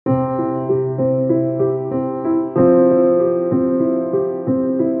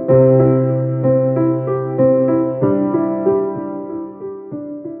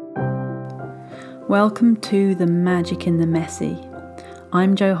Welcome to The Magic in the Messy.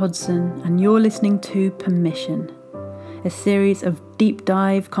 I'm Jo Hodson and you're listening to Permission, a series of deep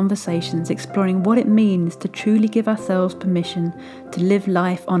dive conversations exploring what it means to truly give ourselves permission to live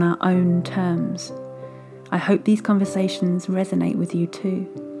life on our own terms. I hope these conversations resonate with you too.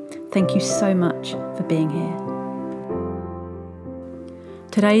 Thank you so much for being here.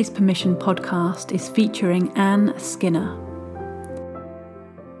 Today's Permission podcast is featuring Anne Skinner.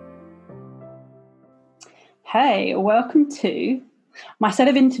 Hey, welcome to my set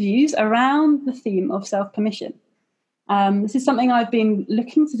of interviews around the theme of self-permission. This is something I've been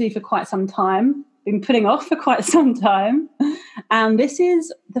looking to do for quite some time, been putting off for quite some time, and this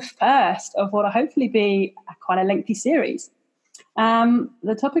is the first of what will hopefully be quite a lengthy series.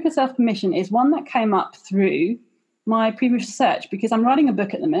 The topic of self-permission is one that came up through my previous research because I'm writing a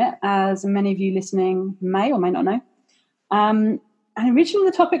book at the minute, as many of you listening may or may not know. And originally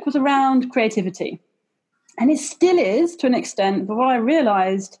the topic was around creativity. And it still is to an extent, but what I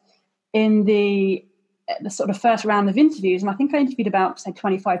realised in the sort of first round of interviews, and I think I interviewed about, say,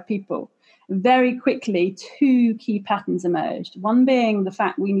 25 people, very quickly two key patterns emerged. One being the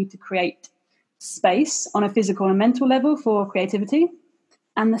fact we need to create space on a physical and mental level for creativity.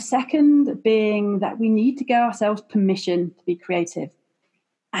 And the second being that we need to give ourselves permission to be creative.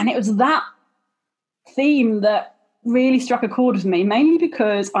 And it was that theme that really struck a chord with me, mainly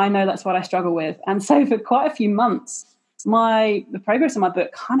because I know that's what I struggle with. And so for quite a few months, the progress of my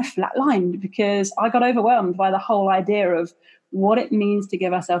book kind of flatlined because I got overwhelmed by the whole idea of what it means to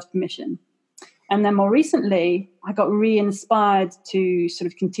give ourselves permission. And then more recently, I got re-inspired to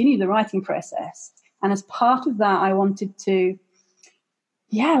sort of continue the writing process. And as part of that, I wanted to,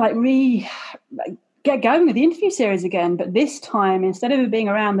 get going with the interview series again. But this time, instead of it being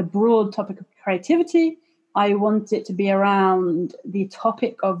around the broad topic of creativity, I want it to be around the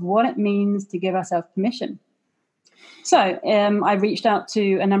topic of what it means to give ourselves permission. So I reached out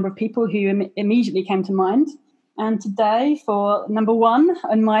to a number of people who immediately came to mind. And today, for number one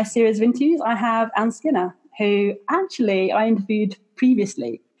in my series of interviews, I have Anne Skinner, who actually I interviewed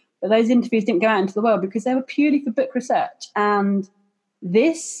previously. But those interviews didn't go out into the world because they were purely for book research. And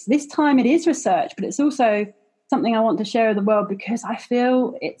this time it is research, but it's also something I want to share with the world because I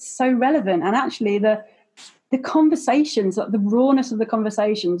feel it's so relevant. And actually the conversations, like the rawness of the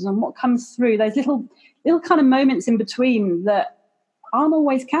conversations and what comes through, those little kind of moments in between that aren't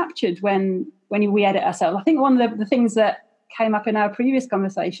always captured when we edit ourselves. I think one of the things that came up in our previous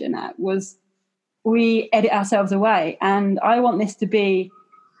conversation was we edit ourselves away. And I want this to be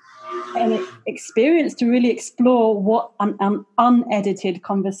an experience to really explore what an unedited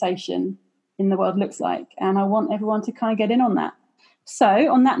conversation in the world looks like. And I want everyone to kind of get in on that. So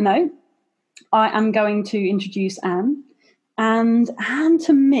on that note, I am going to introduce Anne. And Anne,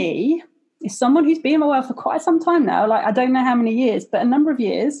 to me, is someone who's been in my world for quite some time now. Like, I don't know how many years, but a number of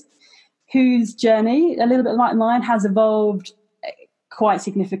years, whose journey, a little bit like mine, has evolved quite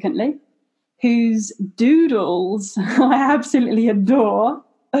significantly, whose doodles I absolutely adore.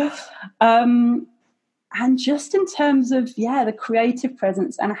 And just in terms of, the creative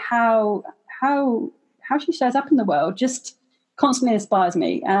presence and how she shows up in the world just constantly inspires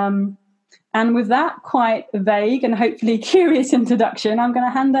me. And with that quite vague and hopefully curious introduction, I'm going to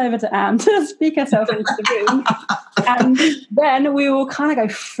hand over to Anne to speak herself into the room. And then we will kind of go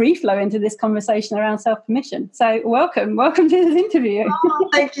free flow into this conversation around self-permission. So welcome to this interview. Oh,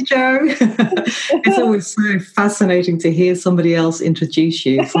 thank you, Jo. It's always so fascinating to hear somebody else introduce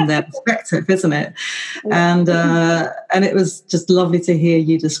you from their perspective, isn't it? And it was just lovely to hear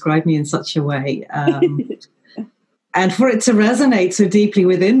you describe me in such a way. And for it to resonate so deeply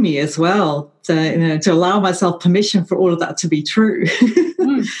within me as well, to allow myself permission for all of that to be true.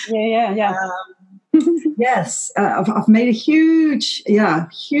 Yeah. Yes, I've made a huge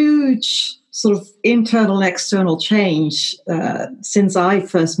sort of internal and external change since I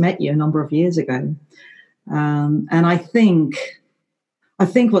first met you a number of years ago. And I think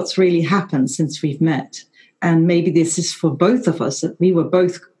what's really happened since we've met, and maybe this is for both of us, that we were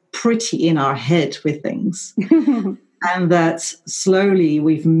both pretty in our head with things. And that slowly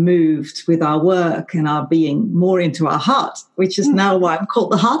we've moved with our work and our being more into our heart, which is now why I'm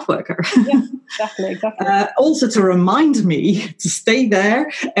called the heart worker. Yeah, exactly. Also to remind me to stay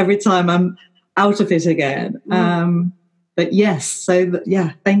there every time I'm out of it again. But yes,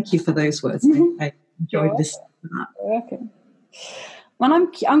 thank you for those words. I enjoyed listening to that. Okay. Well,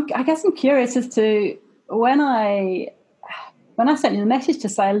 I guess I'm curious as to when I sent you the message to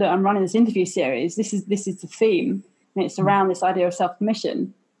say, look, I'm running this interview series. This is the theme. And it's around this idea of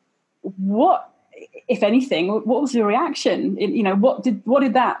self-permission. What, if anything, what was your reaction? What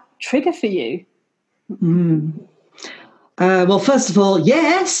did that trigger for you? Well, first of all,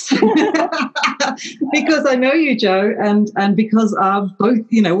 yes, because I know you, Joe, and because both,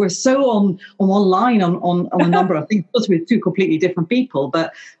 we're so on one line on a number of things. Of course, we're two completely different people,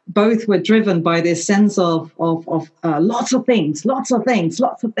 but both were driven by this sense of lots of things.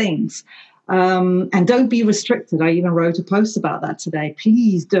 And don't be restricted. I even wrote a post about that today.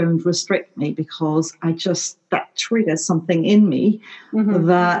 Please don't restrict me, because that triggers something in me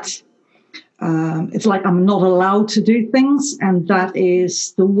that it's like I'm not allowed to do things. And that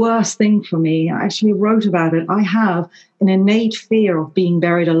is the worst thing for me. I actually wrote about it. I have an innate fear of being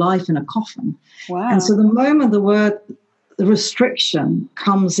buried alive in a coffin. Wow. And so the moment the restriction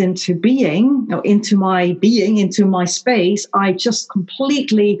comes into being, into my space, I just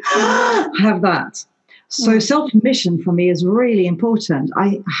completely have that. So self-permission for me is really important.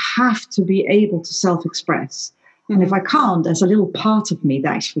 I have to be able to self-express. And if I can't, there's a little part of me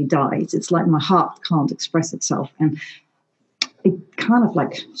that actually dies. It's like my heart can't express itself. And it kind of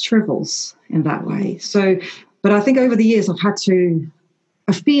like shrivels in that way. So, but I think over the years, I've had to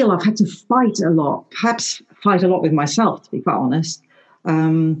fight a lot, perhaps fight a lot with myself, to be quite honest,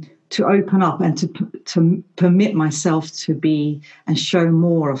 to open up and to permit myself to be and show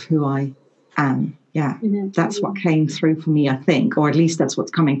more of who I am. Yeah, that's what came through for me, I think, or at least that's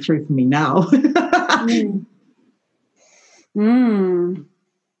what's coming through for me now.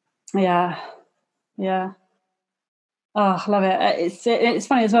 Yeah. Oh, I love it. It's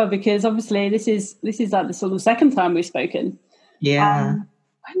funny as well, because obviously this is like the sort of second time we've spoken. Yeah.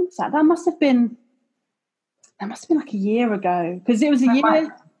 When was that? That must have been like a year ago, because it was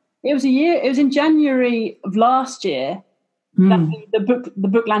in January of last year that the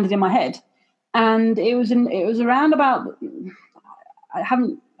book landed in my head, and it was around about, I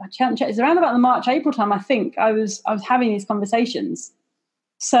haven't checked, it's around about the March-April time, I think. I was having these conversations,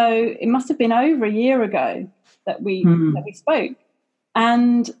 so it must have been over a year ago that we spoke,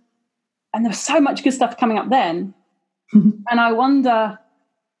 and there was so much good stuff coming up then. And I wonder,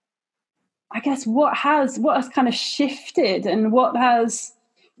 I guess, what has kind of shifted, and what is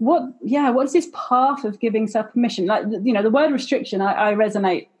this path of giving self permission? Like, the word restriction, I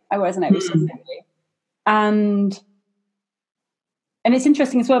resonate with something. And it's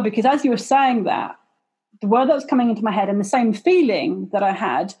interesting as well, because as you were saying that, the word that was coming into my head, and the same feeling that I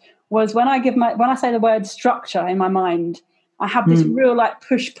had, was when I say the word structure in my mind, I have this real like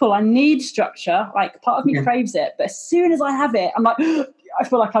push-pull. I need structure. Like, part of me craves it, but as soon as I have it, I'm like, I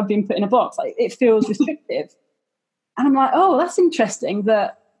feel like I've been put in a box. Like, it feels restrictive. And I'm like, oh, that's interesting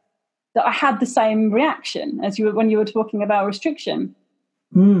that I had the same reaction as when you were talking about restriction.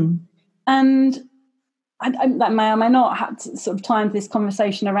 And I may or may not have to sort of time this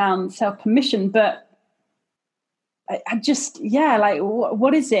conversation around self-permission, but I just, like,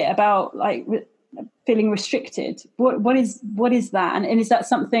 what is it about, like, feeling restricted? What is that? And is that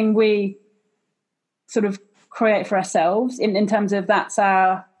something we sort of create for ourselves in terms of that's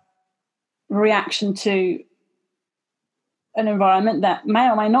our reaction to an environment that may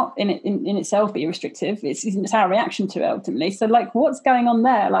or may not in itself be restrictive? It's our reaction to it ultimately. So, like, what's going on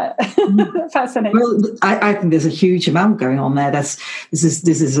there? Like, fascinating. Well, I think there's a huge amount going on there. This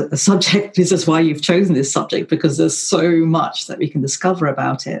is a subject. This is why you've chosen this subject, because there's so much that we can discover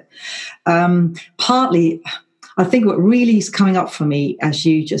about it. Partly, I think what really is coming up for me, as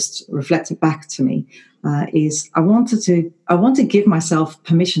you just reflected back to me, is I want to give myself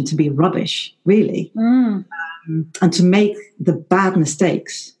permission to be rubbish, really. And to make the bad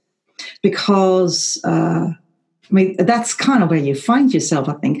mistakes, because that's kind of where you find yourself,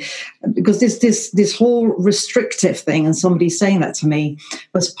 I think, because this whole restrictive thing, and somebody saying that to me,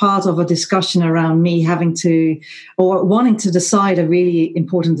 was part of a discussion around me having to, or wanting to decide a really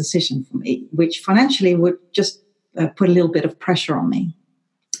important decision for me, which financially would just put a little bit of pressure on me.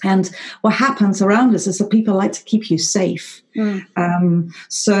 And what happens around us is that people like to keep you safe.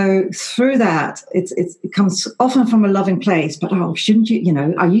 So through that, it comes often from a loving place. But, shouldn't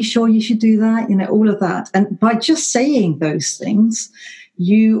you, are you sure you should do that? All of that. And by just saying those things,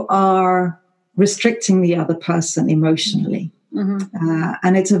 you are restricting the other person emotionally.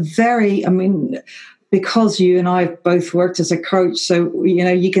 And it's because you and I have both worked as a coach, so,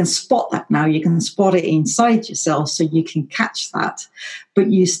 you can spot that now. You can spot it inside yourself, so you can catch that. But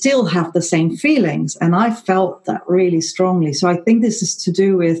you still have the same feelings. And I felt that really strongly. So I think this is to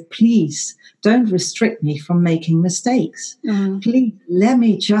do with, please don't restrict me from making mistakes. Please let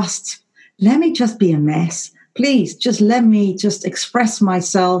me just be a mess. Please just let me just express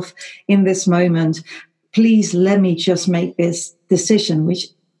myself in this moment. Please let me just make this decision, which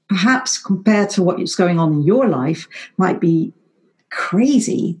perhaps compared to what is going on in your life might be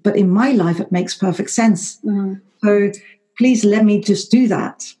crazy, but in my life, it makes perfect sense. Mm-hmm. So please let me just do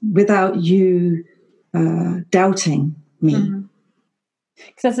that without you doubting me. Mm-hmm.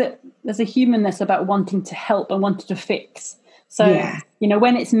 Because there's a humanness about wanting to help and wanting to fix. So,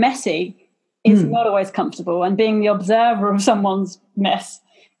 when it's messy, it's not always comfortable. And being the observer of someone's mess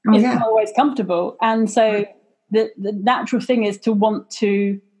is not always comfortable. And so the natural thing is to want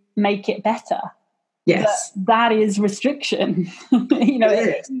to make it better. Yes. But that is restriction.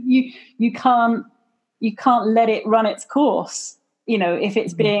 You can't let it run its course, if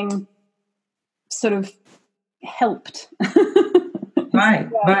it's being sort of helped. Right.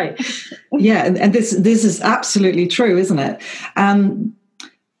 Yeah, and this is absolutely true, isn't it?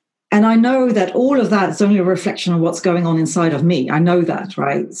 And I know that all of that is only a reflection of what's going on inside of me. I know that,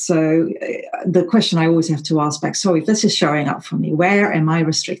 right? So the question I always have to ask back, so if this is showing up for me, where am I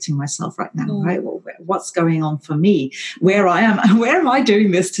restricting myself right now, right? Well, what's going on for me? Where am I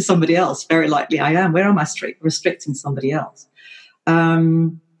doing this to somebody else? Very likely I am. Where am I restricting somebody else?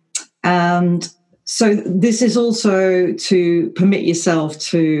 And so this is also to permit yourself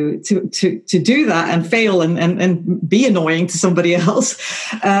to do that and fail and be annoying to somebody else,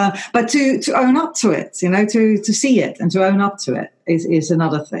 but to own up to it, to see it and to own up to it is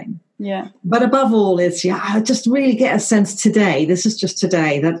another thing. Yeah. But above all, it's just really get a sense today. This is just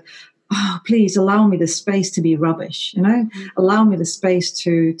today that, please allow me the space to be rubbish. Allow me the space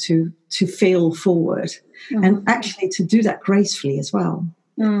to fail forward, and actually to do that gracefully as well.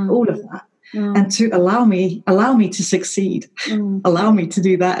 All of that. And to allow me to succeed. Allow me to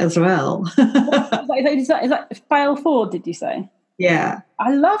do that as well. Is that fail forward, did you say? Yeah.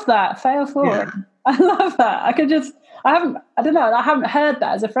 I love that. Fail forward. Yeah. I love that. I haven't heard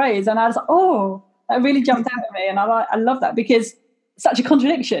that as a phrase. And I was like, that really jumped out at me. And I love that because it's such a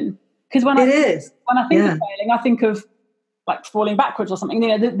contradiction. Because when I think of failing, I think of like falling backwards or something.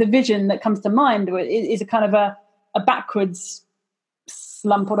 The vision that comes to mind is a kind of a backwards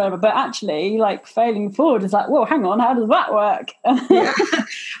slump or whatever, but actually like failing forward is like, whoa, hang on, how does that work?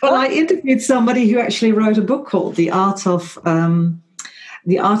 Well, I interviewed somebody who actually wrote a book called The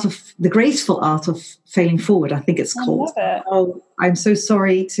Graceful Art of Failing Forward, I think it's called. I love it. Oh, I'm so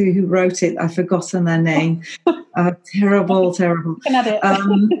sorry to who wrote it. I've forgotten their name. Terrible.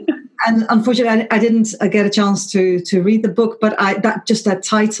 And unfortunately, I didn't get a chance to read the book, but that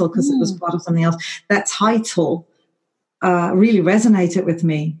title, because it was part of something else, that title really resonated with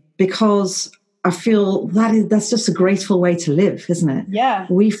me, because I feel that's just a graceful way to live, isn't it? Yeah.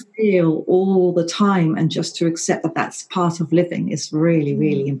 We feel all the time, and just to accept that that's part of living is really,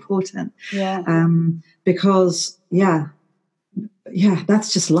 really important. Yeah. Because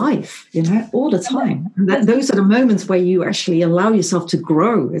that's just life, all the time. And those are the moments where you actually allow yourself to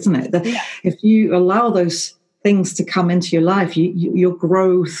grow, isn't it? If you allow those things to come into your life, your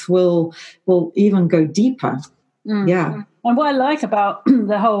growth will even go deeper. Yeah. And what I like about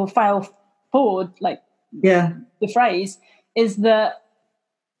the whole fail forward, the phrase, is that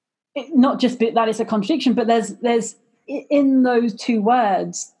not just that it's a contradiction, but there's in those two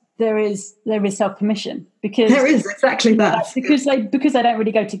words there is self-permission, because there is exactly that, because they don't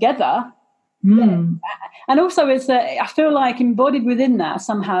really go together. And also it's I feel like embodied within that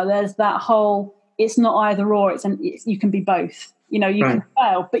somehow there's that whole, it's not either or, you can be both. You can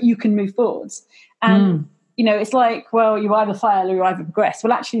fail, but you can move forwards. And it's like, well, you either fail or you either progress.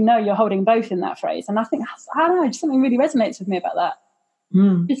 Well, actually, no, you're holding both in that phrase. And I think, I don't know, just something really resonates with me about that.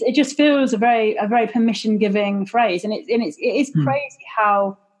 It just feels a very permission-giving phrase. And it is crazy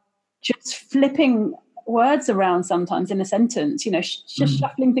how just flipping words around sometimes in a sentence, just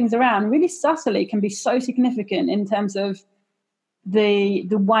shuffling things around really subtly can be so significant in terms of the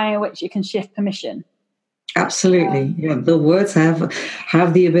way in which it can shift permission. Absolutely. The words have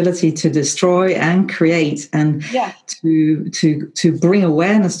the ability to destroy and create, and to bring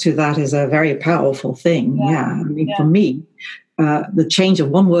awareness to that is a very powerful thing. For me, the change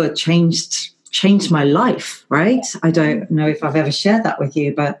of one word changed my life, right? I don't know if I've ever shared that with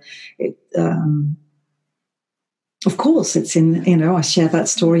you, but it, of course it's in, I share that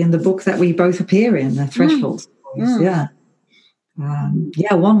story in the book that we both appear in, the Threshold stories.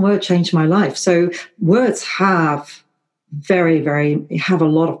 One word changed my life. So words have have a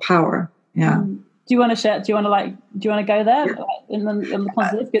lot of power. Yeah. Do you want to share? Do you want to go there in the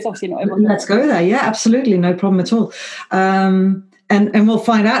positive? Because obviously not everyone. Let's go there. Yeah, absolutely, no problem at all. And we'll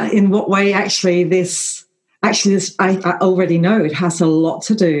find out in what way this I already know it has a lot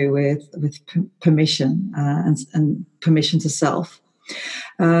to do with permission and permission to self.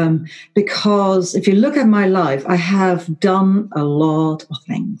 Because if you look at my life, I have done a lot of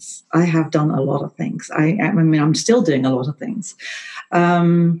things. I mean, I'm still doing a lot of things.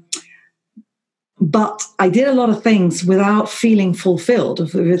 But I did a lot of things without feeling fulfilled,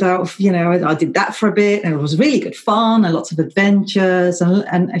 without, I did that for a bit, and it was really good fun and lots of adventures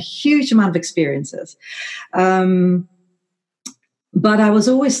and a huge amount of experiences. But I was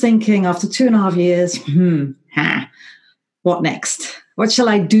always thinking after 2.5 years, what next? What shall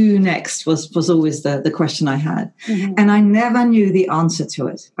I do next was always the question I had. Mm-hmm. And I never knew the answer to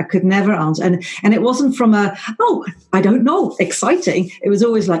it. I could never answer. And it wasn't from I don't know, exciting. It was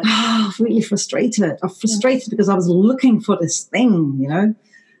always like, really frustrated. I'm frustrated because I was looking for this thing,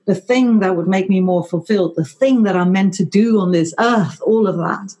 the thing that would make me more fulfilled, the thing that I'm meant to do on this earth, all of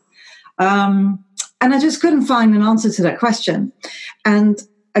that. And I just couldn't find an answer to that question. And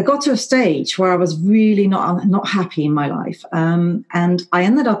I got to a stage where I was really not happy in my life. And I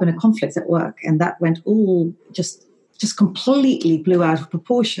ended up in a conflict at work, and that went all just completely blew out of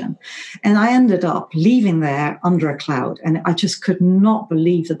proportion. And I ended up leaving there under a cloud. And I just could not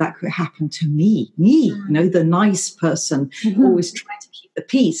believe that could happen to me, the nice person, always trying to keep the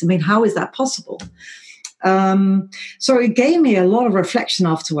peace. I mean, how is that possible? So it gave me a lot of reflection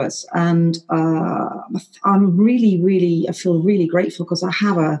afterwards, and I'm really, I feel really grateful because I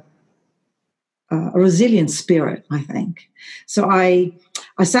have a resilient spirit, I think. So I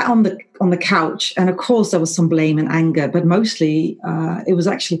sat on the couch, and of course there was some blame and anger, but mostly it was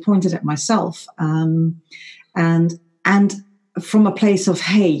actually pointed at myself, and from a place of,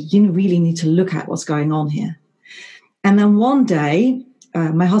 hey, you really need to look at what's going on here. And then one day,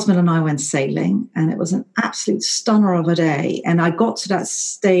 my husband and I went sailing, and it was an absolute stunner of a day. And I got to that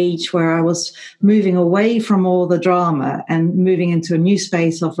stage where I was moving away from all the drama and moving into a new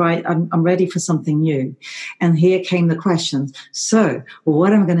space of, right, I'm ready for something new. And here came the questions. So,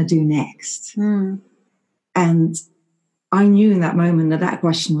 what am I going to do next? And I knew in that moment that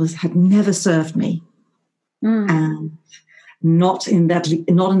question had never served me, and not in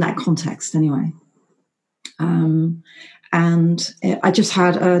that context anyway. And I just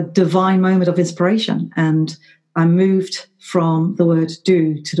had a divine moment of inspiration, and I moved from the word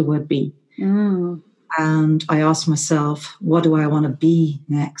do to the word be. And I asked myself, what do I want to be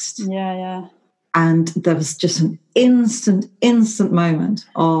next? Yeah. And there was just an instant moment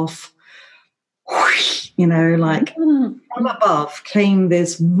of, like from above came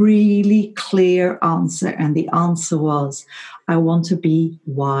this really clear answer. And the answer was, I want to be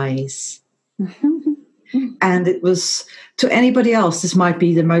wise. And it was, to anybody else, this might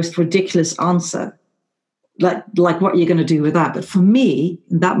be the most ridiculous answer. Like what you're going to do with that. But for me,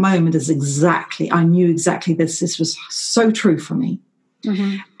 that moment I knew exactly this. This was so true for me.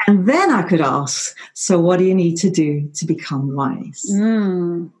 Mm-hmm. And then I could ask, so what do you need to do to become wise?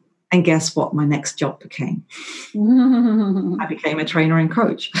 And guess what my next job became? I became a trainer and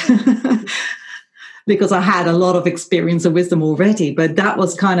coach. Because I had a lot of experience and wisdom already, but that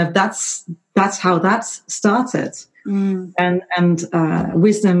was that's how that started. And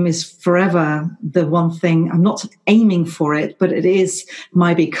wisdom is forever the one thing. I'm not aiming for it, but it is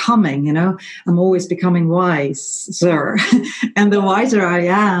my becoming. I'm always becoming wiser, and the wiser I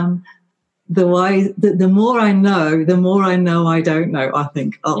am, the more I know I don't know. I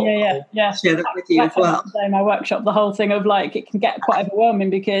think. I'll share that with you as well. In my workshop, the whole thing of like, it can get quite overwhelming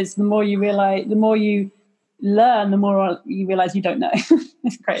because the more you realize, the more you learn, the more you realize you don't know.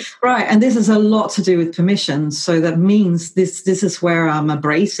 It's great. Right. And this has a lot to do with permission. So that means this is where I'm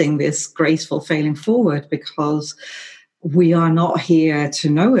embracing this graceful failing forward, because we are not here to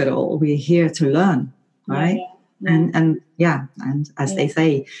know it all. We're here to learn. Right. Yeah. And as they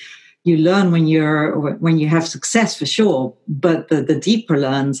say, you learn when you have success for sure, but the deeper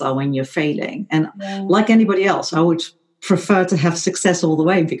learns are when you're failing. And like anybody else, I would prefer to have success all the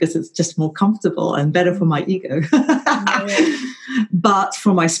way because it's just more comfortable and better for my ego. But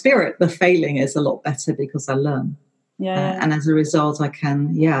for my spirit, the failing is a lot better because I learn. And as a result, I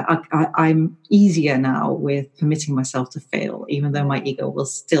can, I'm easier now with permitting myself to fail, even though my ego will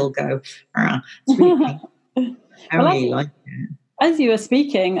still go, it's really painful. I really like it. As you were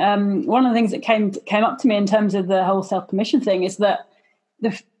speaking, one of the things that came up to me in terms of the whole self-permission thing is that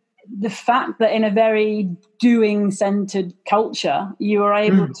the fact that in a very doing-centered culture, you are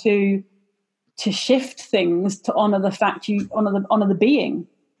able to shift things to honor the fact you honor the being.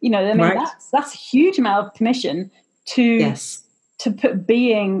 That's a huge amount of permission to put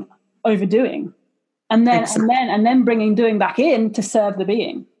being over doing, and then bringing doing back in to serve the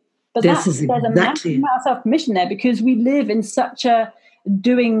being. But there's a massive amount of self-permission there because we live in such a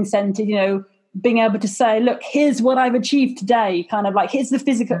doing-centered, being able to say, look, here's what I've achieved today, kind of like, here's the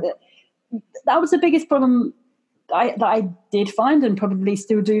physical. That was the biggest problem that I did find, and probably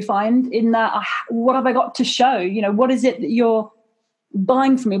still do find, in that, what have I got to show? You know, what is it that you're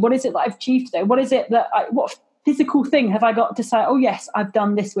buying from me? What is it that I've achieved today? What is it that what physical thing have I got to say, oh yes, I've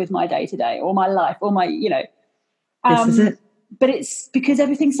done this with my day today, or my life, or my, you know. This is it. But it's because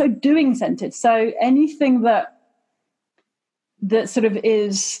everything's so doing centered. So anything that sort of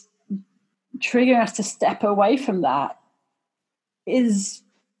is triggering us to step away from that is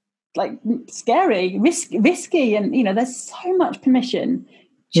like scary, risky, and you know, there's so much permission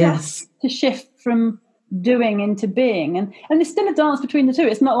just to shift from doing into being, and there's still a dance between the two.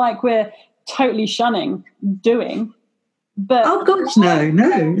 It's not like we're totally shunning doing, but oh gosh, no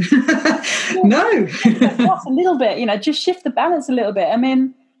no. Just a little bit, you know, just shift the balance a little bit. I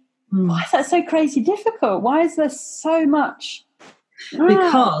mean, why is that so crazy difficult? Why is there so much?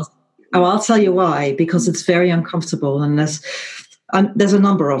 Because I'll tell you why. Because it's very uncomfortable, and there's a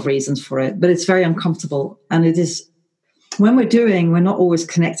number of reasons for it, but it's very uncomfortable. And it is, when we're doing, we're not always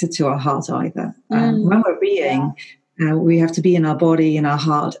connected to our heart either. When we're being, we have to be in our body, in our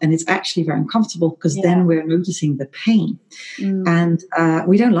heart, and it's actually very uncomfortable, because then we're noticing the pain. And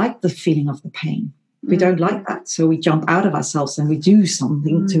we don't like the feeling of the pain. We don't like that. So we jump out of ourselves and we do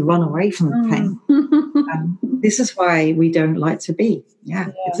something to run away from the pain. This is why we don't like to be.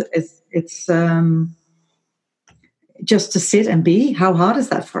 It's just to sit and be. How hard is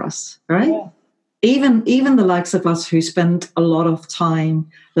that for us, right? Even the likes of us who spend a lot of time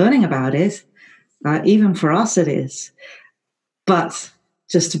learning about it, even for us it is. But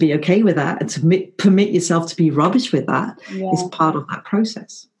just to be okay with that, and to permit yourself to be rubbish with that, is part of that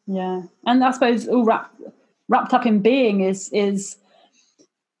process. Yeah, and I suppose all wrapped up in being is,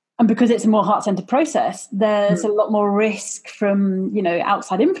 and because it's a more heart-centered process, there's a lot more risk from, you know,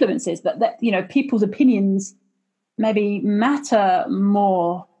 outside influences, that you know, people's opinions maybe matter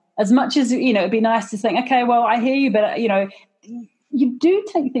more. As much as, you know, it'd be nice to think, okay, well, I hear you, but you know, you do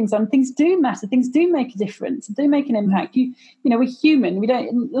take things on. Things do matter. Things do make a difference. Do make an impact. You know, we're human. We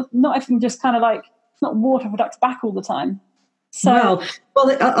don't. Not everything just kind of like, it's not water for ducks back all the time. So,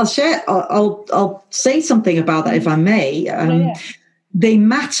 well, I'll share. I'll say something about that, if I may. They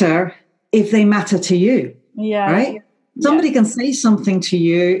matter if they matter to you. Right. Somebody can say something to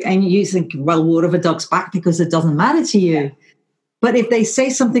you, and you think, well, water for ducks back, because it doesn't matter to you. But if they say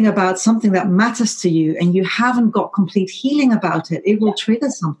something about something that matters to you, and you haven't got complete healing about it, it will trigger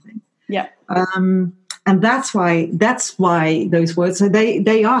something. And that's why those words, so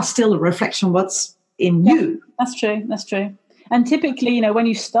they are still a reflection of what's in you. That's true. And typically, you know, when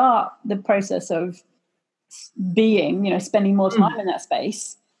you start the process of being, you know, spending more time in that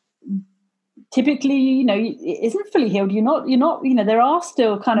space, typically, you know, it isn't fully healed. You're not, you know, there are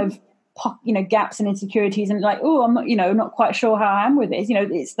still kind of, you know, gaps and insecurities, and like, oh, I'm not, you know, not quite sure how I am with this. You know,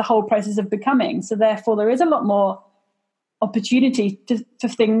 it's the whole process of becoming. So therefore, there is a lot more opportunity for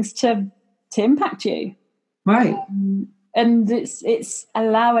things to impact you. Right. And it's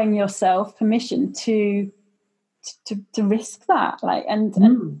allowing yourself permission to risk that, like, and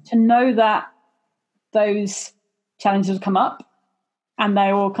to know that those challenges will come up, and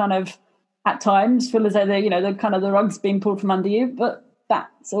they all kind of at times feel as though they're, you know, they're kind of the rug's being pulled from under you, but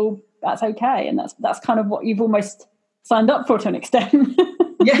that's okay, and that's kind of what you've almost signed up for to an extent.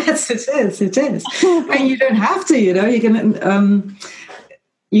 Yes, it is. And you don't have to, you know, you can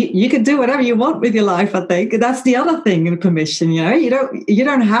you can do whatever you want with your life. I think that's the other thing in permission. You know, you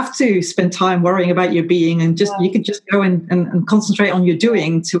don't have to spend time worrying about your being, and just you can just go and concentrate on your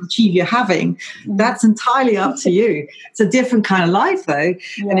doing to achieve your having. That's entirely up to you. It's a different kind of life, though,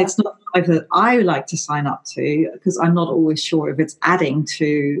 and it's not a life that I like to sign up to, because I'm not always sure if it's adding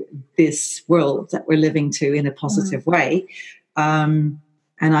to this world that we're living to in a positive way. And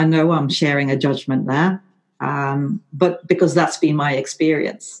I know I'm sharing a judgment there. But because that's been my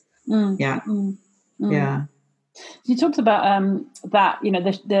experience. Yeah. You talked about that, you know,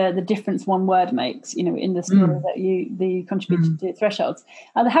 the difference one word makes, you know, in the story that you contributed to Thresholds.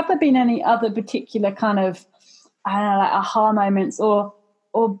 Have there been any other particular kind of, I don't know, like aha moments or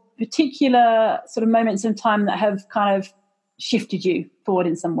particular sort of moments in time that have kind of shifted you forward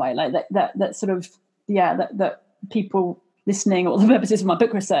in some way, like that sort of, that people listening, or the purposes of my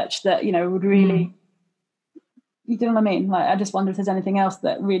book research, that, you know, would really... You know what I mean? Like, I just wonder if there's anything else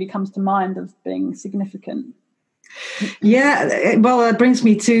that really comes to mind of being significant. Yeah, well, that brings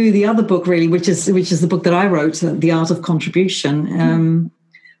me to the other book, really, which is the book that I wrote, The Art of Contribution.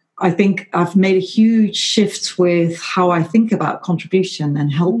 I think I've made a huge shift with how I think about contribution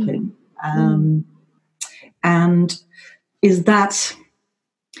and helping. And is that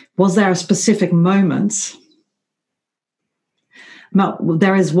Was there a specific moment? Now,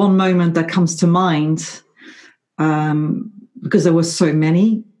 there is one moment that comes to mind, because there were so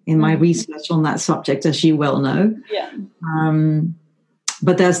many in my research on that subject, as you well know. Yeah.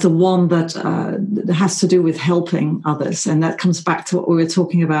 But there's the one that has to do with helping others. And that comes back to what we were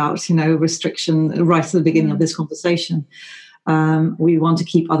talking about, restriction right at the beginning of this conversation. We want to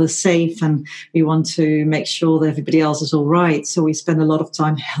keep others safe, and we want to make sure that everybody else is all right. So we spend a lot of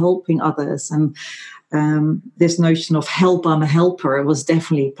time helping others. And this notion of help, I'm a helper, was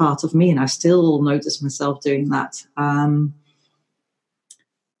definitely part of me. And I still notice myself doing that.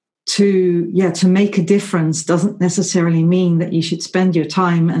 To make a difference doesn't necessarily mean that you should spend your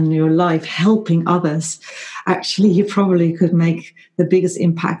time and your life helping others. Actually, you probably could make the biggest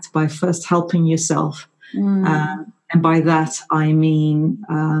impact by first helping yourself. And by that, I mean,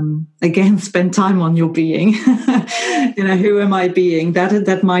 again, spend time on your being. Who am I being?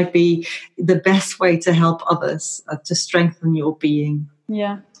 That might be the best way to help others, to strengthen your being.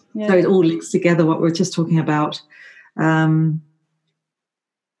 Yeah. So it all links together, what we're just talking about.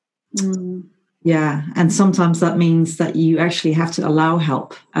 Yeah, and sometimes that means that you actually have to allow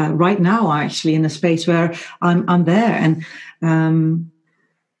help. Right now, I'm actually in a space where I'm there, and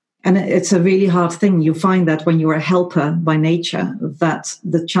it's a really hard thing. You find that when you're a helper by nature, that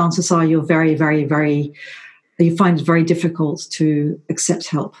the chances are you're very, very, very. You find it very difficult to accept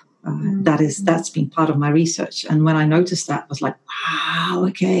help. That's been part of my research, and when I noticed that, I was like, wow,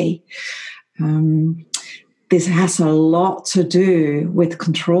 okay. This has a lot to do with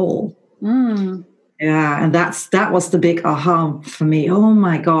control. Yeah, and that was the big aha for me. Oh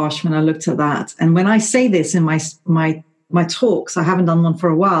my gosh, when I looked at that. And when I say this in my talks, I haven't done one for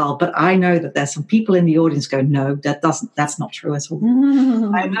a while, but I know that there's some people in the audience go, no, that's not true at all.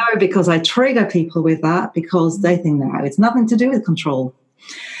 I know, because I trigger people with that, because they think, no, it's nothing to do with control.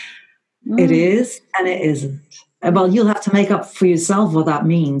 It is, and it isn't. Well, you'll have to make up for yourself what that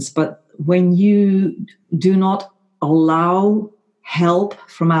means, but when you do not allow help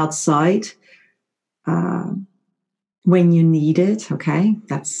from outside when you need it, okay,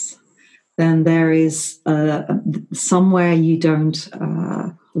 then there is somewhere you don't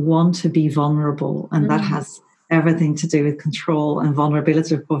want to be vulnerable, and that has everything to do with control, and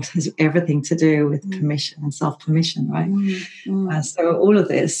vulnerability, of course, has everything to do with permission and self-permission, right? So all of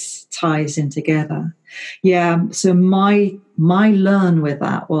this ties in together. Yeah, so my learn with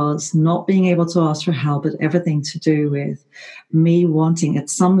that was not being able to ask for help, but everything to do with me wanting at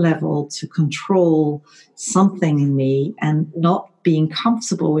some level to control something in me and not being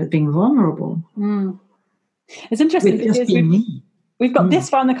comfortable with being vulnerable. It's interesting because we've got this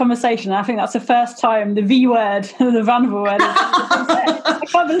far in the conversation, and I think that's the first time the V word, the vulnerable word, I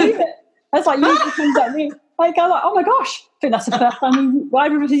can't believe it. That's like usually comes at me. Like, I'm like, oh my gosh, I think that's the first time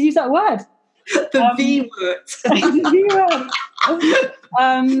either of us has used that word. The V word. The V word.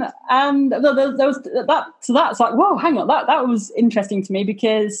 And there was that. So that's like, whoa, hang on. That was interesting to me,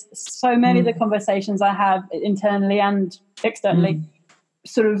 because so many of the conversations I have internally and externally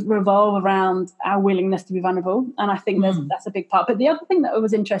sort of revolve around our willingness to be vulnerable. And I think that's a big part. But the other thing that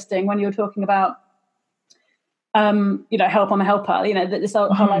was interesting when you were talking about, help, I'm a helper, this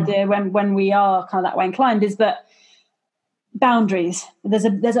whole idea when we are kind of that way inclined, is that boundaries.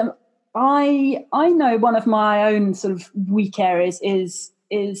 I know one of my own sort of weak areas is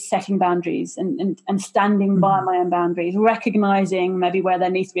setting boundaries and standing by my own boundaries, recognizing maybe where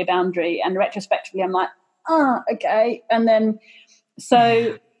there needs to be a boundary. And retrospectively, I'm like, okay. And then,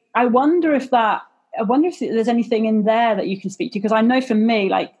 so I wonder if there's anything in there that you can speak to, because I know for me,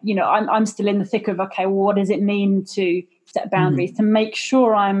 like, I'm still in the thick of, okay, well, what does it mean to set boundaries, to make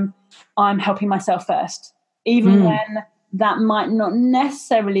sure I'm helping myself first, even when that might not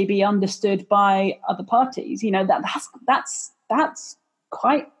necessarily be understood by other parties. That's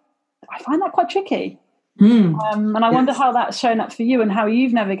quite, I find that quite tricky. And I wonder how that's shown up for you and how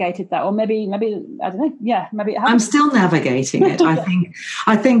you've navigated that, or maybe I don't know. Yeah, maybe it hasn't. I'm still navigating it.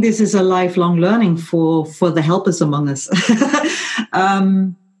 I think this is a lifelong learning for the helpers among us.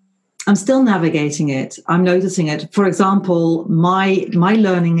 I'm still navigating it. I'm noticing it. For example, my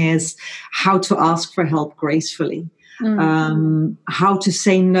learning is how to ask for help gracefully, how to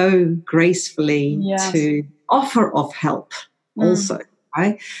say no gracefully to offer of help also.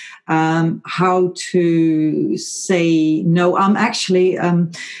 Right? How to say no.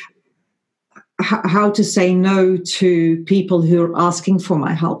 How to say no to people who are asking for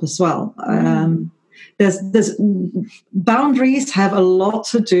my help as well. There's boundaries have a lot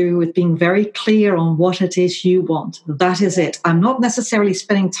to do with being very clear on what it is you want. That is it. I'm not necessarily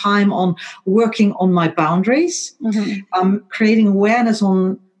spending time on working on my boundaries. I'm creating awareness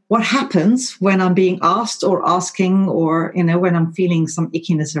on what happens when I'm being asked or asking, or, when I'm feeling some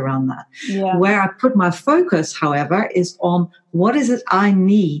ickiness around that. Yeah. Where I put my focus, however, is on what is it I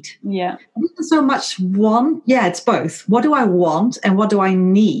need. Yeah. It isn't so much want. Yeah, it's both. What do I want and what do I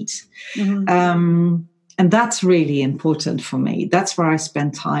need? And that's really important for me. That's where I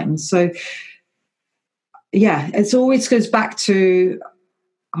spend time. So, yeah, it always goes back to,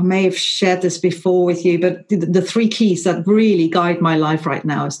 I may have shared this before with you, but the three keys that really guide my life right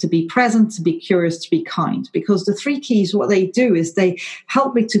now is to be present, to be curious, to be kind. Because the three keys, what they do is they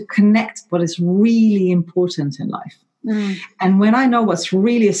help me to connect what is really important in life. And when I know what's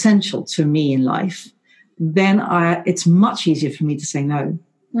really essential to me in life, then it's much easier for me to say no,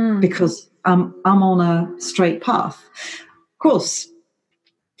 because I'm on a straight path. Of course,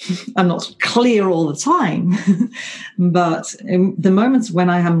 I'm not clear all the time, but in the moments when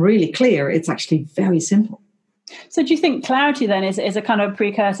I am really clear, it's actually very simple. So do you think clarity then is a kind of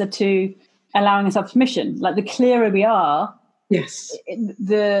precursor to allowing ourselves permission? Like the clearer we are, yes,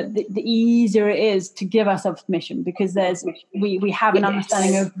 the easier it is to give ourselves permission, because we have an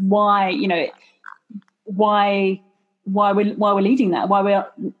understanding of why we're leading that, why we're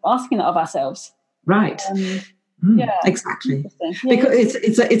asking that of ourselves. Right. Yeah, exactly. Because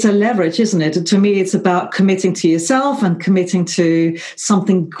it's a leverage, isn't it? To me, it's about committing to yourself and committing to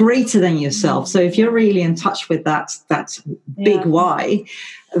something greater than yourself. So if you're really in touch with that big why,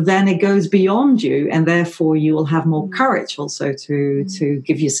 then it goes beyond you, and therefore you will have more courage also to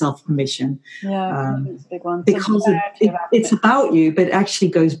give yourself permission. Yeah, it's a big one. Because it's about you, but it actually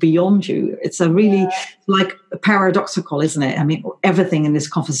goes beyond you. It's a really like paradoxical, isn't it? I mean, everything in this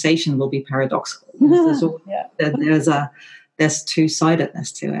conversation will be paradoxical. There's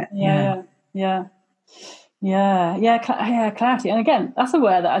two-sidedness to it. Clarity. And again, that's a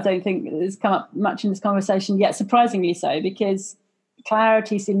word that I don't think has come up much in this conversation yet, surprisingly so, because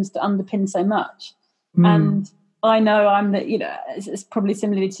clarity seems to underpin so much. And I know it's probably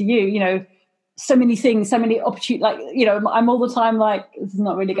similarly to you, so many things, so many opportunities, like, I'm all the time like, this is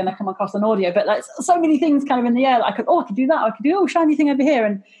not really going to come across on audio, but like so many things kind of in the air. Like, I could do that. I could do, shiny thing over here.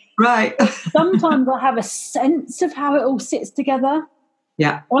 And right. Sometimes I have a sense of how it all sits together.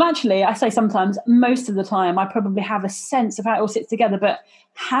 Yeah. Well, actually, I say sometimes, most of the time, I probably have a sense of how it all sits together. But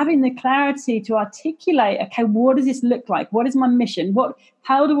having the clarity to articulate, okay, what does this look like? What is my mission?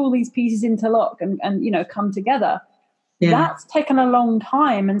 How do all these pieces interlock and come together? Yeah. That's taken a long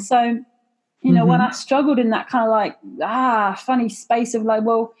time. And so, when I struggled in that kind of like, funny space of like,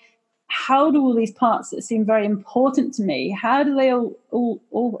 well, how do all these parts that seem very important to me, how do they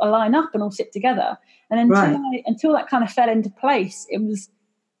all align up and all sit together? And until that kind of fell into place, it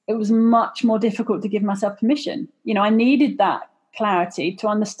was much more difficult to give myself permission. I needed that clarity to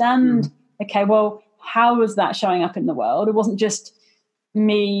understand, okay, well, how was that showing up in the world? It wasn't just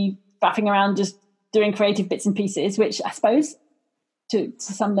me faffing around just doing creative bits and pieces, which I suppose to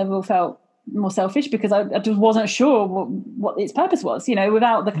some level felt more selfish, because I just wasn't sure what its purpose was.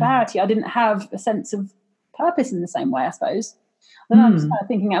 Without the clarity, I didn't have a sense of purpose in the same way, I suppose. I'm just kind of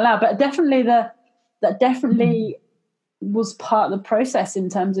thinking out loud, but definitely that definitely was part of the process in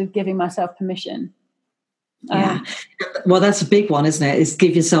terms of giving myself permission. Well, that's a big one, isn't it? Is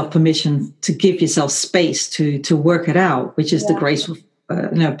give yourself permission to give yourself space to work it out, which is the graceful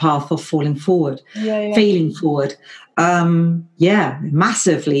path of failing forward.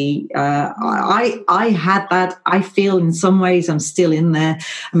 Massively. I had that. I feel in some ways I'm still in there.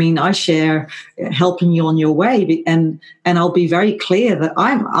 I mean, I share helping you on your way, and I'll be very clear that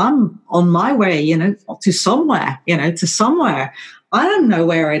I'm on my way, to somewhere. I don't know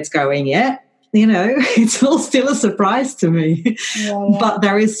where it's going yet. It's all still a surprise to me. But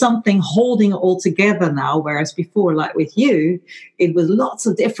there is something holding it all together now, whereas before, like with you, it was lots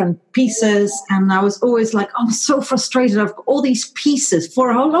of different pieces, and I was always like, I'm so frustrated. I've got all these pieces. For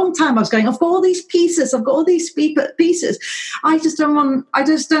a long time I was going, I've got all these pieces. Pieces. I just don't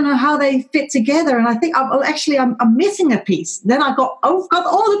know how they fit together. And I think I'm missing a piece. Then I've got all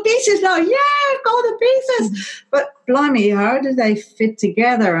the pieces now. Yeah, I've got all the pieces. But blimey, how do they fit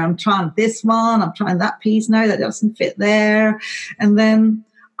together? I'm trying this one, I'm trying that piece. No, that doesn't fit there. And then,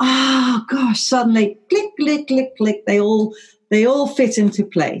 suddenly, click, click, click, click. They all fit into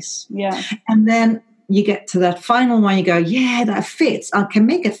place. Yeah. And then you get to that final one, you go, yeah, that fits. I can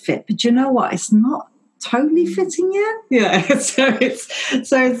make it fit. But you know what? It's not totally fitting yet. Yeah. So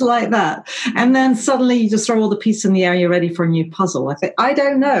it's like that. And then suddenly you just throw all the pieces in the air, you're ready for a new puzzle. I think, I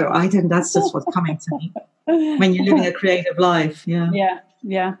don't know. That's just what's coming to me when you're living a creative life. Yeah.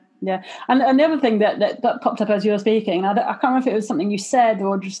 And the other thing that popped up as you were speaking, I can't remember if it was something you said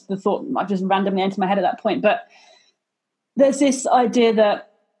or just the thought I just randomly entered my head at that point, but there's this idea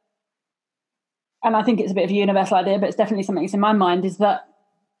that and I think it's a bit of a universal idea, but it's definitely something that's in my mind, is that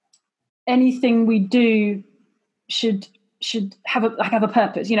anything we do should have a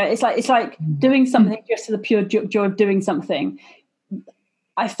purpose. It's like doing something just for the pure joy of doing something.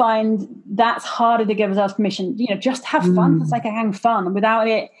 I find that's harder to give ourselves permission. Just have fun for the sake of having fun, without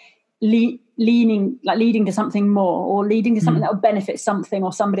it leading to something more, or leading to something that will benefit something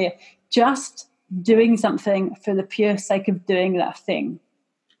or somebody. Just doing something for the pure sake of doing that thing.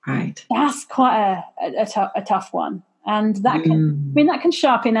 Right. That's quite a tough one, and that can show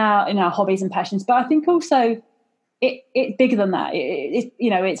up in our hobbies and passions. But I think also it's bigger than that.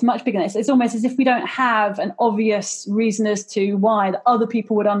 It's much bigger than this. It's almost as if we don't have an obvious reason as to why that other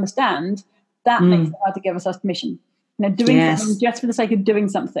people would understand. That makes it hard to give ourselves permission. Doing something just for the sake of doing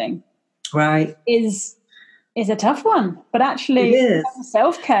something, right, is a tough one. But actually, in terms of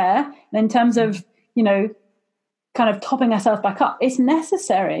self-care, and in terms of kind of topping ourselves back up, it's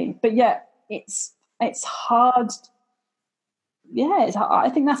necessary. But yet, it's hard. Yeah, I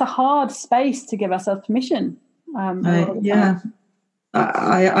think that's a hard space to give ourselves permission. I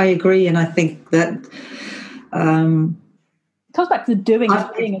agree, and I think that it comes back to the doing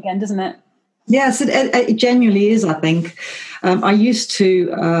again, doesn't it? Yes, it genuinely is. I think I used to,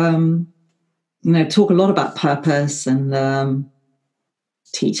 talk a lot about purpose and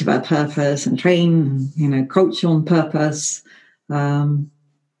teach about purpose and train, coach on purpose.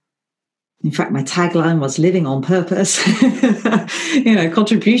 In fact, my tagline was "Living on Purpose."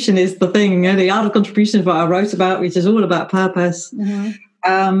 Contribution is the thing. The art of contribution is what I wrote about, which is all about purpose.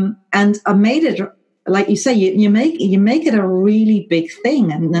 And I made it, like you say, you make it a really big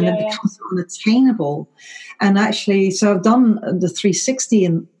thing, and then it becomes unattainable. And actually, so I've done the 360,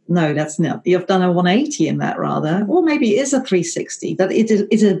 and no, that's not. You've done a 180 in that, rather, or maybe it is a 360. That it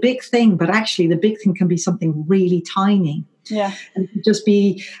is a big thing, but actually, the big thing can be something really tiny. Yeah, and just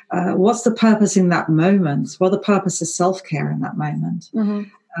be what's the purpose in that moment? Well, the purpose is self-care in that moment.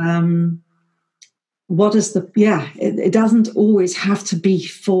 What is it doesn't always have to be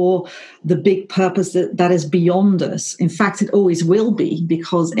for the big purpose that is beyond us. In fact, it always will be,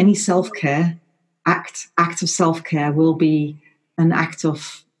 because any self-care act of self-care will be an act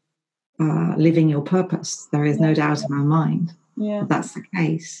of living your purpose. There is no doubt in my mind that that's the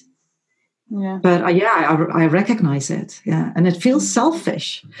case. Yeah. But I recognize it. Yeah. And it feels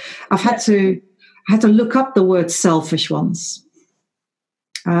selfish. I had to look up the word selfish once.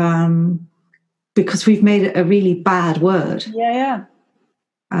 Because we've made it a really bad word. Yeah.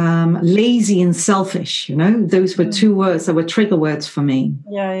 Lazy and selfish, those were two words that were trigger words for me.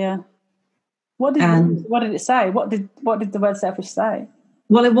 Yeah. What did it say? What did the word selfish say?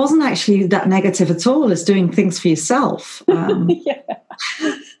 Well, it wasn't actually that negative at all. It's doing things for yourself.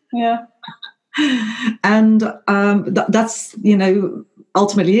 Yeah. And that's,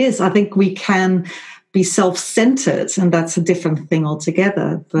 ultimately is. I think we can be self-centered, and that's a different thing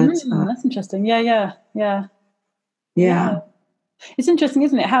altogether. But that's interesting. Yeah. It's interesting,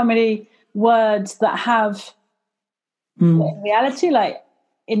 isn't it, how many words that have in reality, like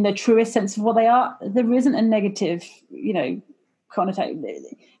in the truest sense of what they are, there isn't a negative, connotation,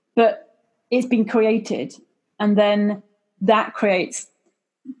 but it's been created, and then that creates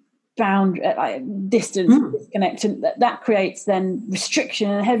distance, disconnect, and that creates then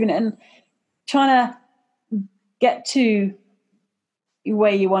restriction and heaviness, and trying to get to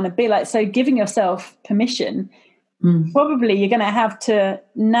where you want to be. Like, so giving yourself permission, probably you're going to have to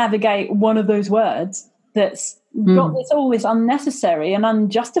navigate one of those words that's got all this unnecessary and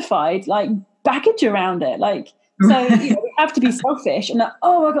unjustified like baggage around it. Like, so we have to be selfish, and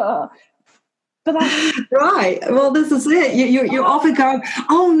oh my God. But that's right. Well, this is it. You often go,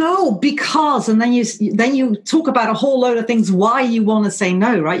 oh no, because, and then you talk about a whole load of things why you want to say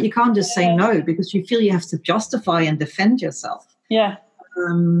no. Right? You can't just say no because you feel you have to justify and defend yourself. Yeah.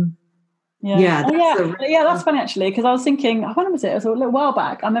 That's funny actually, because I was thinking, when was it? It was a little while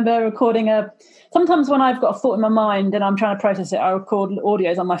back. I remember recording sometimes when I've got a thought in my mind and I'm trying to process it, I record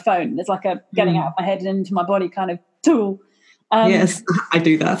audios on my phone. It's like a getting out of my head and into my body kind of tool. Yes, I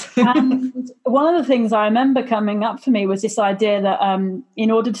do that. And one of the things I remember coming up for me was this idea that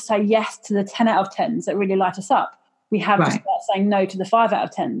in order to say yes to the 10 out of 10s that really light us up, we have to start saying no to the 5 out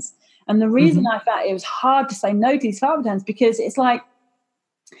of 10s. And the reason I found it was hard to say no to these 5 out of 10s, because it's like,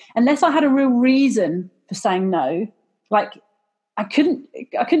 unless I had a real reason for saying no, like I couldn't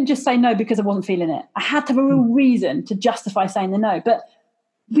just say no because I wasn't feeling it. I had to have a real reason to justify saying the no, but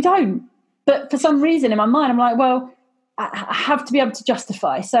we don't. But for some reason in my mind, I'm like, well, I have to be able to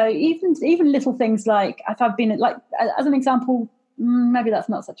justify. So even little things like, if I've been like, as an example, maybe that's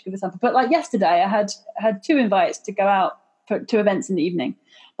not such a good example, but like yesterday I had 2 invites to go out to events in the evening.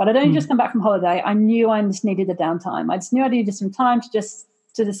 But I'd only just come back from holiday. I knew I just needed a downtime. I just knew I needed some time to just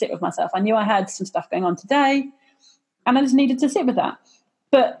sit with myself. I knew I had some stuff going on today, and I just needed to sit with that.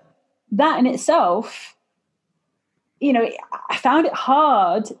 But that in itself, I found it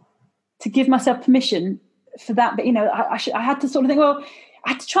hard to give myself permission for that. But, I had to sort of think, well, I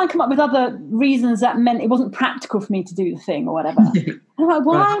had to try and come up with other reasons that meant it wasn't practical for me to do the thing or whatever. And I'm like,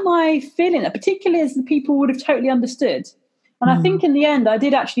 why am I feeling that? Particularly as the people would have totally understood. And I think in the end, I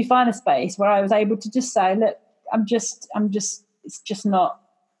did actually find a space where I was able to just say, look, it's just not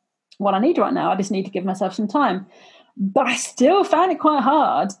what I need right now. I just need to give myself some time. But I still found it quite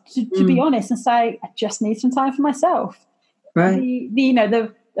hard to be honest and say, I just need some time for myself. Right.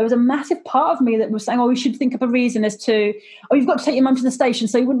 There was a massive part of me that was saying, we should think up a reason as to, you've got to take your mum to the station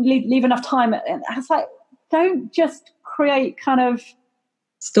so you wouldn't leave enough time. And I was like, don't just create kind of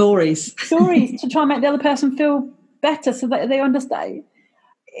stories to try and make the other person feel better so that they understand.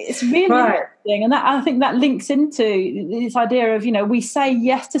 It's really interesting. And that, I think that links into this idea of, we say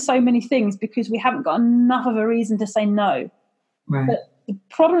yes to so many things because we haven't got enough of a reason to say no. Right. But the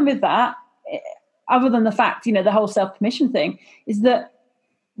problem with that, other than the fact, the whole self-permission thing, is that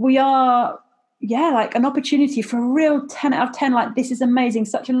we are, like an opportunity for a real 10 out of 10, like this is amazing,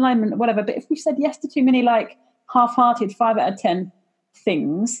 such an alignment, whatever. But if we said yes to too many like half-hearted 5 out of 10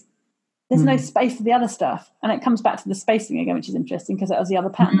 things, there's no space for the other stuff. And it comes back to the spacing again, which is interesting because that was the other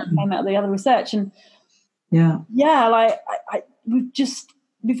pattern that came out of the other research. And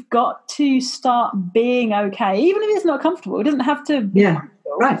we've got to start being okay, even if it's not comfortable. It doesn't have to be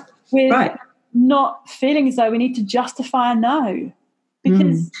with not feeling as though we need to justify a no.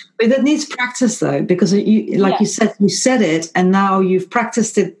 Because but that needs practice though, because you said it and now you've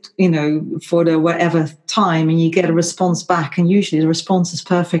practiced it, for the whatever time, and you get a response back, and usually the response is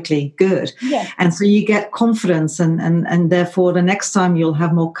perfectly good. And so you get confidence, and therefore the next time you'll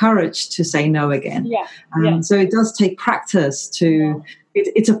have more courage to say no again. So it does take practice to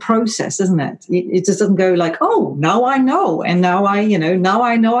it's a process, isn't it? It just doesn't go like, oh, now I know, and now I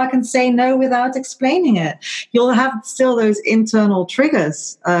know I can say no without explaining it. You'll have still those internal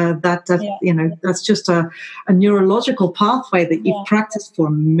triggers that's just a neurological pathway that you've practiced for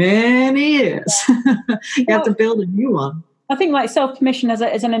many years. You have to build a new one. I think like self-permission in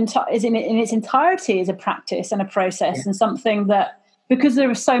its entirety is a practice and a process and something that, because there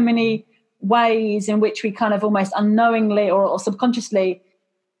are so many ways in which we kind of almost unknowingly or subconsciously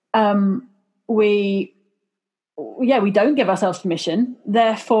we don't give ourselves permission.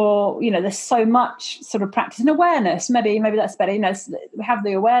 Therefore, there's so much sort of practice and awareness. Maybe that's better. We have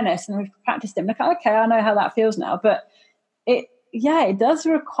the awareness and we've practiced it. Like, okay, I know how that feels now. But it does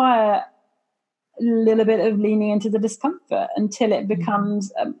require a little bit of leaning into the discomfort until it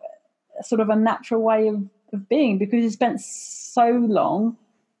becomes a sort of a natural way of being, because we spent so long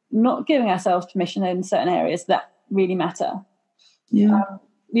not giving ourselves permission in certain areas that really matter. And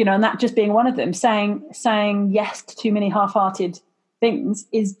that just being one of them. Saying yes to too many half-hearted things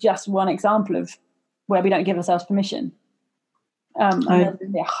is just one example of where we don't give ourselves permission. And there's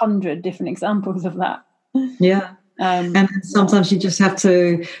 100 different examples of that. And sometimes you just have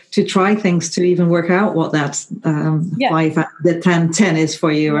to try things to even work out what that 5 out of 10 is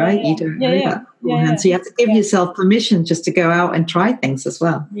for you, right? You don't know that beforehand. So you have to give yourself permission just to go out and try things as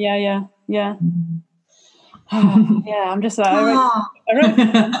well. I'm just like, I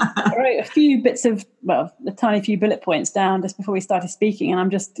wrote a few bits of, a tiny few bullet points down just before we started speaking, and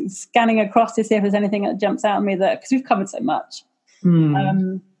I'm just scanning across to see if there's anything that jumps out at me, that because we've covered so much.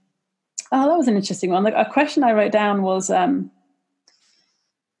 That was an interesting one. A question I wrote down was,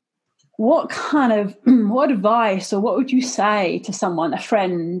 what advice or what would you say to someone, a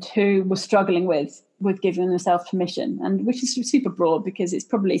friend who was struggling with giving themselves permission, and which is super broad because it's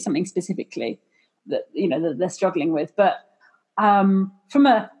probably something specifically that that they're struggling with, but from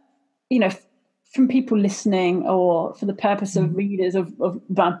people listening, or for the purpose of readers of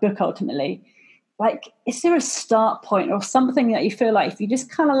my book ultimately, like, is there a start point or something that you feel like if you just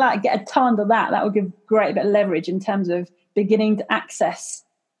kind of like get a toe under that would give great bit of leverage in terms of beginning to access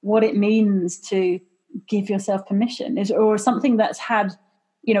what it means to give yourself permission, or something that's had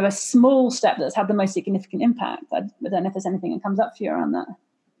a small step that's had the most significant impact? I don't know if there's anything that comes up for you around that.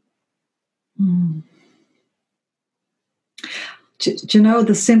 Do you know,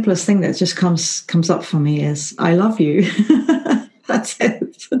 the simplest thing that just comes up for me is I love you. That's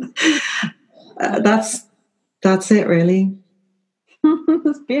it. That's it, really.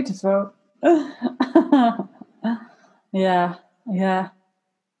 That's beautiful.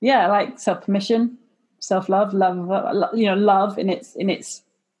 Like self-permission, self-love, love in its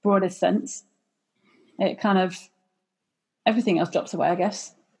broadest sense. It kind of everything else drops away, I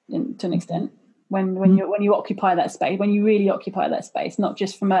guess, to an extent. When you occupy that space, when you really occupy that space, not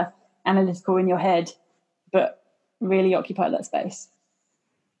just from a analytical in your head, but really occupy that space.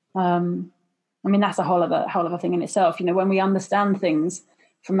 I mean, that's a whole other thing in itself. When we understand things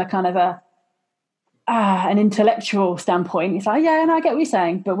from a kind of an intellectual standpoint, it's like, yeah, and I get what you're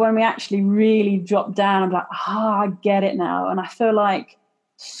saying. But when we actually really drop down, I'm like, I get it now. And I feel like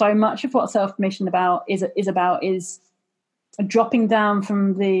so much of what self-permission is dropping down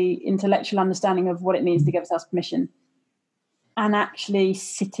from the intellectual understanding of what it means to give ourselves permission, and actually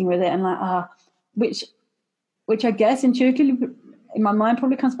sitting with it, and like, which I guess intuitively in my mind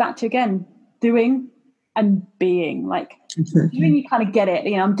probably comes back to, again, doing and being. Like, doing, you kind of get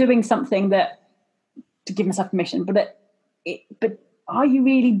it. I'm doing something that to give myself permission, but are you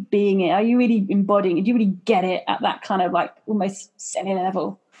really being it? Are you really embodying it? Do you really get it at that kind of like almost cellular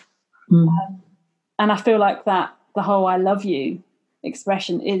level? And I feel like that the whole "I love you"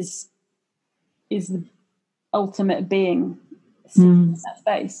 expression is the ultimate being in that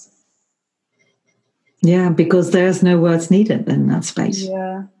space. Yeah, because there's no words needed in that space.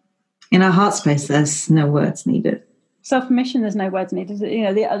 Yeah. In our heart space, there's no words needed. Self-permission, there's no words needed.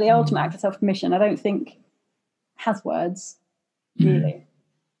 The ultimate act of self-permission, I don't think has words, really.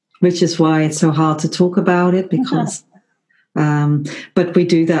 Which is why it's so hard to talk about it, because but we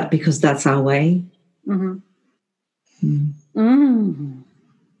do that because that's our way.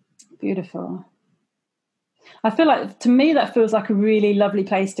 Beautiful. I feel like, to me, that feels like a really lovely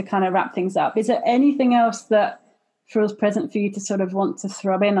place to kind of wrap things up. Is there anything else that feels present for you to sort of want to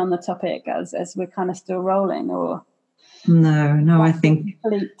throw in on the topic as we're kind of still rolling? Or no, I think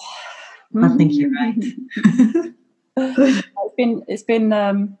you're right. It's been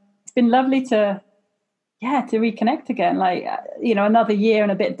lovely to reconnect again. Like, another year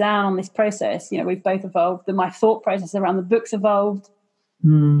and a bit down on this process. We've both evolved, and my thought process around the book's evolved,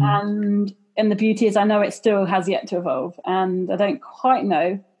 and the beauty is, I know it still has yet to evolve, and I don't quite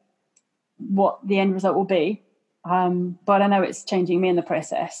know what the end result will be, but I know it's changing me in the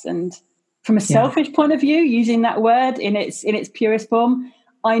process. And from a selfish point of view, using that word in its purest form,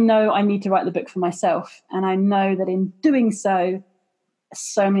 I know I need to write the book for myself, and I know that in doing so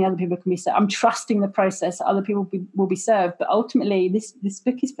many other people can be served. I'm trusting the process that other people will be served, but ultimately this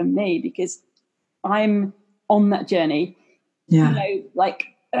book is for me, because I'm on that journey.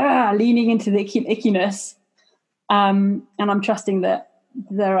 Leaning into the ickiness, and I'm trusting that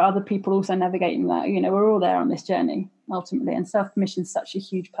there are other people also navigating that. We're all there on this journey ultimately, and self-permission is such a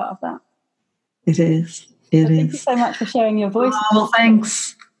huge part of that. It is. Thank you so much for sharing your voice. Well,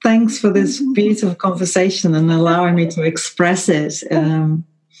 thanks for this beautiful conversation and allowing me to express it and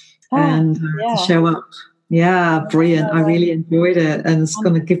to show up. Yeah, brilliant. I really enjoyed it, and it's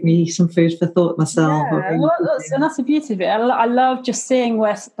going to give me some food for thought myself. Yeah, that's the beauty of it. I love just seeing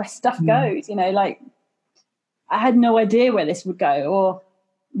where stuff goes. Like, I had no idea where this would go, or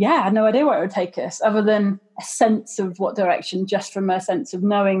I had no idea where it would take us, other than a sense of what direction, just from a sense of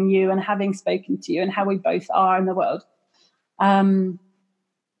knowing you and having spoken to you and how we both are in the world.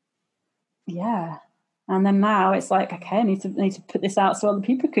 And then now it's like, okay, I need to put this out so other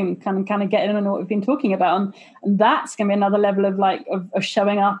people can kind of get in on what we've been talking about, and that's going to be another level of of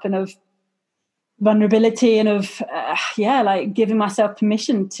showing up, and of vulnerability, and of giving myself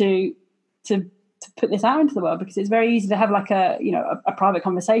permission to put this out into the world, because it's very easy to have like a private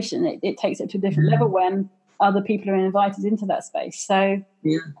conversation. It takes it to a different level when other people are invited into that space. So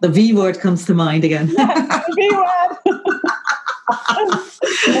the V word comes to mind again. The V word.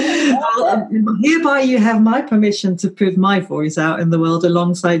 Well, hereby you have my permission to put my voice out in the world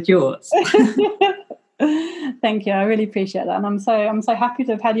alongside yours. Thank you. I really appreciate that, and I'm so happy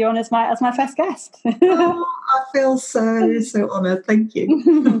to have had you on as my first guest. I feel so honoured. Thank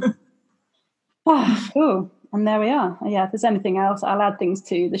you. Cool. And there we are. Yeah, if there's anything else, I'll add things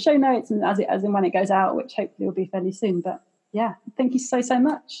to the show notes, and as and when it goes out, which hopefully will be fairly soon. But thank you so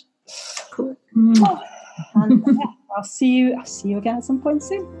much. Cool. And I'll see you again at some point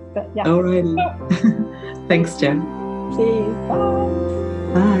soon. But all right. Thanks, Jen. See you. Bye.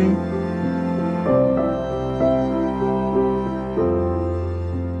 Bye.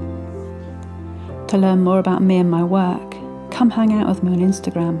 To learn more about me and my work, come hang out with me on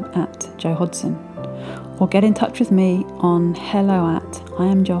Instagram @JoHodson, or get in touch with me on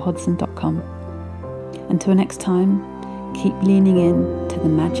hello@IamJoHodson.com. Until next time, keep leaning in to the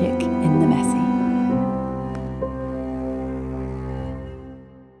magic in the messy.